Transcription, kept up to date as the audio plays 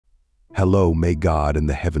Hello, may God and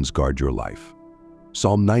the heavens guard your life.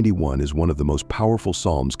 Psalm 91 is one of the most powerful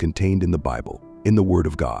psalms contained in the Bible, in the Word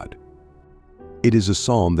of God. It is a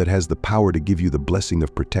psalm that has the power to give you the blessing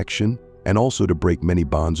of protection and also to break many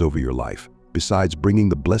bonds over your life, besides bringing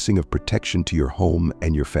the blessing of protection to your home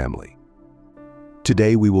and your family.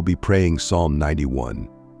 Today we will be praying Psalm 91,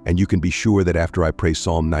 and you can be sure that after I pray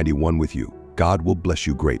Psalm 91 with you, God will bless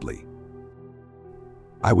you greatly.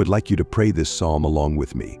 I would like you to pray this psalm along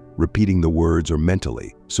with me, repeating the words or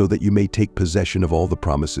mentally, so that you may take possession of all the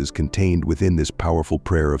promises contained within this powerful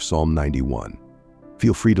prayer of Psalm 91.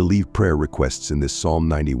 Feel free to leave prayer requests in this Psalm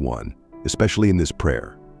 91, especially in this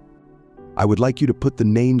prayer. I would like you to put the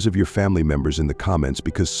names of your family members in the comments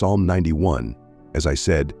because Psalm 91, as I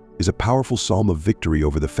said, is a powerful psalm of victory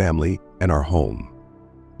over the family and our home.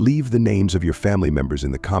 Leave the names of your family members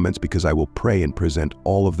in the comments because I will pray and present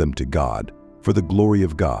all of them to God for the glory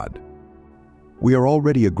of God. We are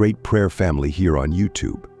already a great prayer family here on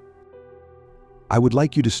YouTube. I would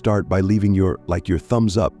like you to start by leaving your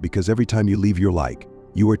thumbs up because every time you leave your like,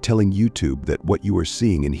 you are telling YouTube that what you are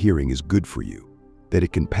seeing and hearing is good for you, that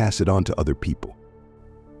it can pass it on to other people.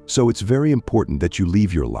 So it's very important that you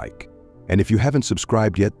leave your like. And if you haven't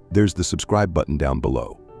subscribed yet, there's the subscribe button down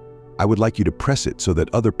below. I would like you to press it so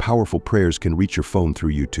that other powerful prayers can reach your phone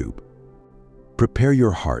through YouTube. Prepare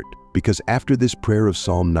your heart, because after this prayer of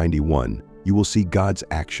Psalm 91, you will see God's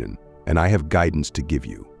action, and I have guidance to give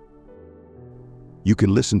you. You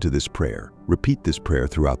can listen to this prayer, repeat this prayer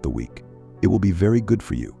throughout the week. It will be very good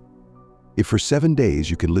for you. If for 7 days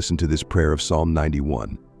you can listen to this prayer of Psalm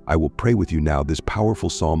 91, I will pray with you now this powerful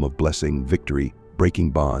psalm of blessing, victory,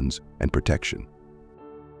 breaking bonds, and protection.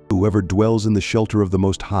 Whoever dwells in the shelter of the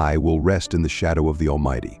Most High will rest in the shadow of the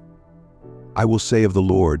Almighty. I will say of the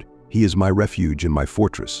Lord, He is my refuge and my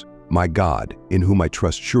fortress, my God, in whom I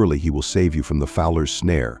trust. Surely He will save you from the fowler's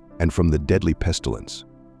snare and from the deadly pestilence.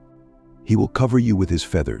 He will cover you with His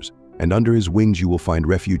feathers, and under His wings you will find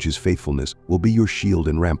refuge. His faithfulness will be your shield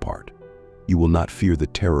and rampart. You will not fear the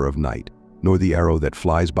terror of night, nor the arrow that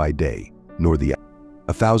flies by day, nor the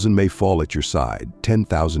 1,000 may fall at your side,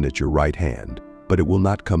 10,000 at your right hand, but it will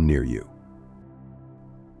not come near you.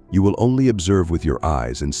 You will only observe with your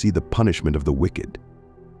eyes and see the punishment of the wicked.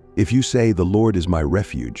 If you say, "The Lord is my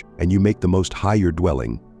refuge," and you make the Most High your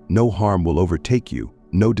dwelling, no harm will overtake you,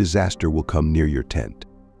 no disaster will come near your tent.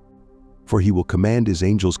 For He will command His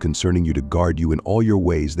angels concerning you to guard you in all your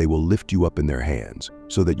ways. They will lift you up in their hands,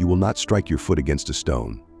 so that you will not strike your foot against a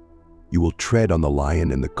stone. You will tread on the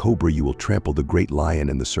lion and the cobra. You will trample the great lion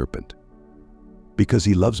and the serpent. Because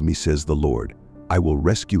He loves me, says the Lord, I will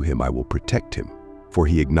rescue him, I will protect him, for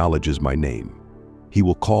he acknowledges my name. He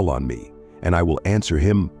will call on me, and I will answer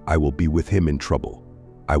him. I will be with him in trouble.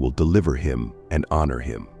 I will deliver him and honor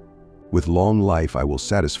him. With long life I will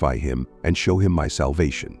satisfy him and show him my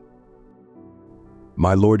salvation.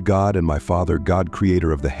 My Lord God and my Father, God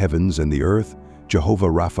creator of the heavens and the earth, Jehovah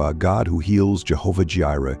Rapha, God who heals, Jehovah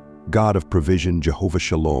Jireh, God of provision, Jehovah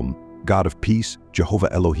Shalom, God of peace,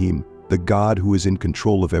 Jehovah Elohim, the God who is in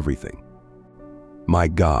control of everything. My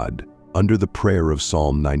God, under the prayer of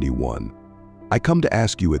Psalm 91, I come to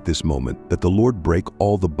ask you at this moment that the Lord break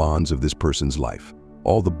all the bonds of this person's life,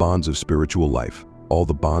 all the bonds of spiritual life, all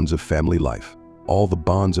the bonds of family life, all the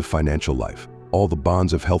bonds of financial life, all the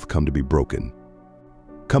bonds of health come to be broken.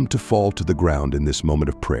 Come to fall to the ground in this moment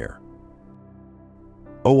of prayer.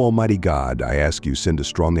 O Almighty God, I ask you, send a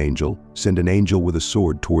strong angel, send an angel with a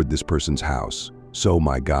sword toward this person's house. So,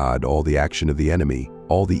 my God, all the action of the enemy,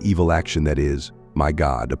 all the evil action that is, my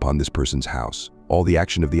God, upon this person's house, all the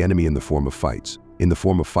action of the enemy in the form of fights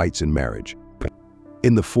in marriage,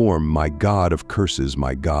 in the form, my God, of curses,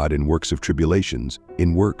 my God, in works of tribulations,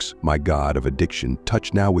 in works, my God, of addiction,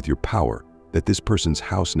 touch now with your power, that this person's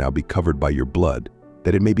house now be covered by your blood,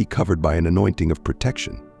 that it may be covered by an anointing of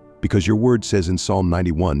protection. Because your word says in Psalm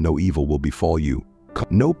 91, no evil will befall you,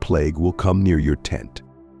 no plague will come near your tent.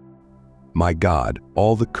 My God,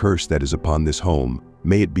 all the curse that is upon this home,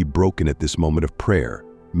 may it be broken at this moment of prayer.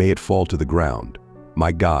 May it fall to the ground.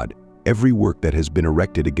 My God, every work that has been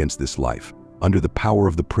erected against this life, under the power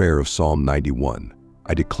of the prayer of Psalm 91,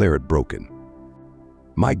 I declare it broken.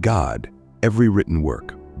 My God, every written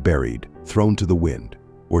work, buried, thrown to the wind,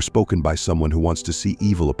 or spoken by someone who wants to see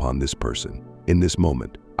evil upon this person, in this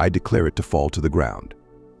moment, I declare it to fall to the ground.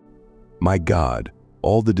 My God,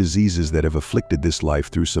 all the diseases that have afflicted this life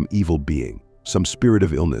through some evil being, some spirit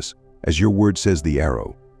of illness, as your word says, the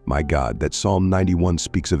arrow, my God, that Psalm 91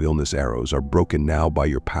 speaks of illness, arrows are broken now by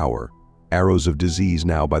your power, arrows of disease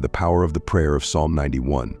now by the power of the prayer of Psalm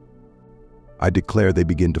 91. I declare they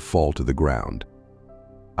begin to fall to the ground.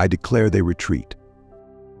 I declare they retreat.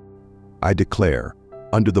 I declare,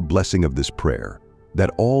 under the blessing of this prayer,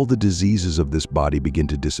 that all the diseases of this body begin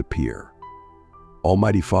to disappear.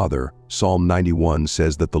 Almighty Father, Psalm 91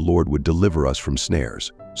 says that the Lord would deliver us from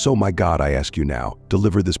snares. So, my God, I ask you now,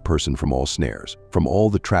 deliver this person from all snares, from all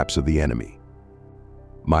the traps of the enemy.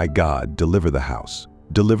 My God, deliver the house,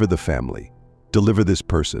 deliver the family, deliver this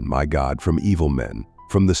person, my God, from evil men,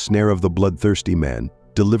 from the snare of the bloodthirsty man.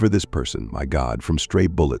 Deliver this person, my God, from stray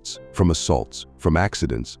bullets, from assaults, from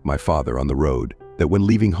accidents, my Father, on the road, that when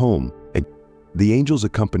leaving home, the angels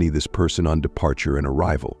accompany this person on departure and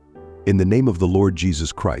arrival. In the name of the Lord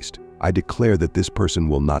Jesus Christ, I declare that this person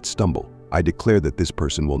will not stumble. I declare that this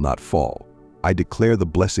person will not fall. I declare the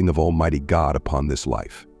blessing of Almighty God upon this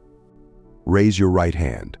life. Raise your right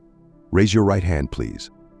hand. Raise your right hand, please.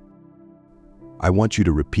 I want you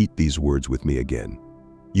to repeat these words with me again.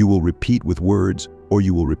 You will repeat with words, or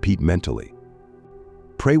you will repeat mentally.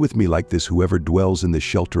 Pray with me like this: whoever dwells in the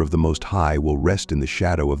shelter of the Most High will rest in the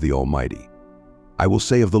shadow of the Almighty. I will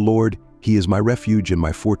say of the Lord, He is my refuge and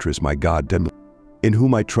my fortress, my God, in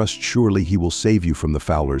whom I trust. Surely He will save you from the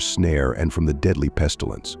fowler's snare and from the deadly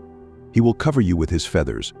pestilence. He will cover you with His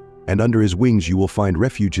feathers, and under His wings you will find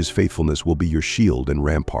refuge. His faithfulness will be your shield and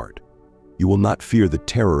rampart. You will not fear the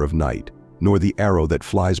terror of night, nor the arrow that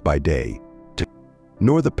flies by day,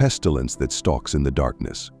 nor the pestilence that stalks in the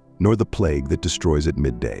darkness, nor the plague that destroys at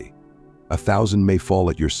midday. 1,000 may fall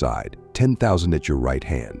at your side, 10,000 at your right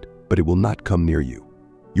hand, but it will not come near you.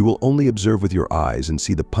 You will only observe with your eyes and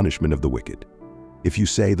see the punishment of the wicked. If you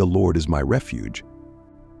say, the Lord is my refuge,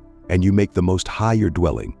 and you make the Most High your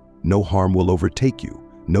dwelling, no harm will overtake you,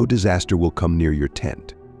 no disaster will come near your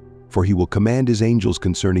tent. For He will command His angels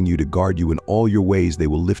concerning you to guard you in all your ways. They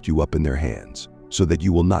will lift you up in their hands, so that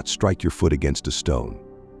you will not strike your foot against a stone.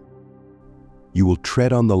 You will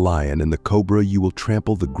tread on the lion and the cobra. You will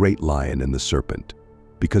trample the great lion and the serpent.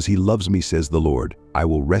 Because He loves me, says the Lord, I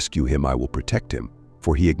will rescue him, I will protect him,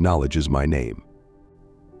 for he acknowledges my name.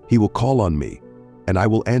 He will call on me, and I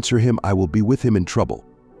will answer him. I will be with him in trouble.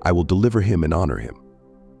 I will deliver him and honor him.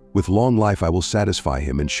 With long life I will satisfy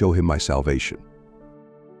him and show him my salvation.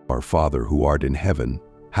 Our Father who art in heaven,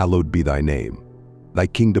 hallowed be thy name. Thy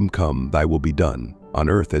kingdom come, thy will be done, on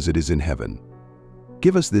earth as it is in heaven.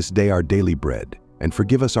 Give us this day our daily bread, and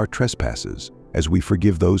forgive us our trespasses, as we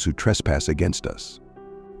forgive those who trespass against us.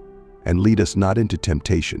 And lead us not into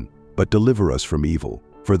temptation, but deliver us from evil.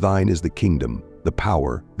 For thine is the kingdom, the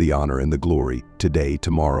power, the honor, and the glory, today,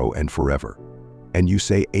 tomorrow, and forever. And you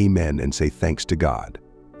say amen and say thanks to God.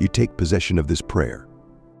 You take possession of this prayer.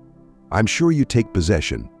 I'm sure you take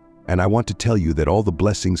possession, and I want to tell you that all the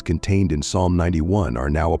blessings contained in Psalm 91 are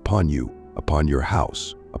now upon you, upon your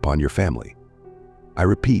house, upon your family. I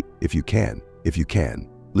repeat, if you can,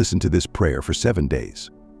 listen to this prayer for 7 days.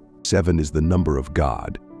 7 is the number of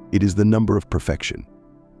God. It is the number of perfection.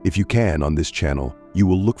 If you can, on this channel, you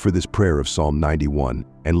will look for this prayer of Psalm 91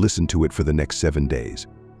 and listen to it for the next 7 days.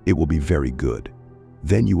 It will be very good.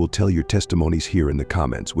 Then you will tell your testimonies here in the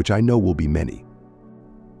comments, which I know will be many.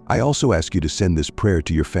 I also ask you to send this prayer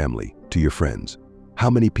to your family, to your friends. How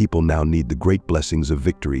many people now need the great blessings of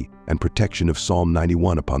victory and protection of Psalm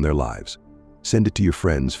 91 upon their lives? Send it to your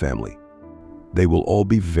friends, family. They will all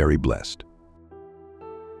be very blessed.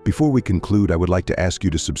 Before we conclude, I would like to ask you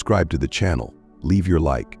to subscribe to the channel, leave your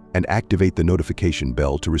like, and activate the notification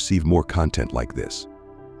bell to receive more content like this.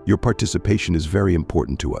 Your participation is very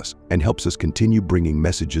important to us and helps us continue bringing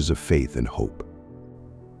messages of faith and hope.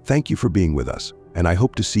 Thank you for being with us, and I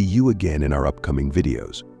hope to see you again in our upcoming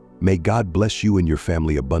videos. May God bless you and your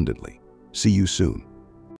family abundantly. See you soon.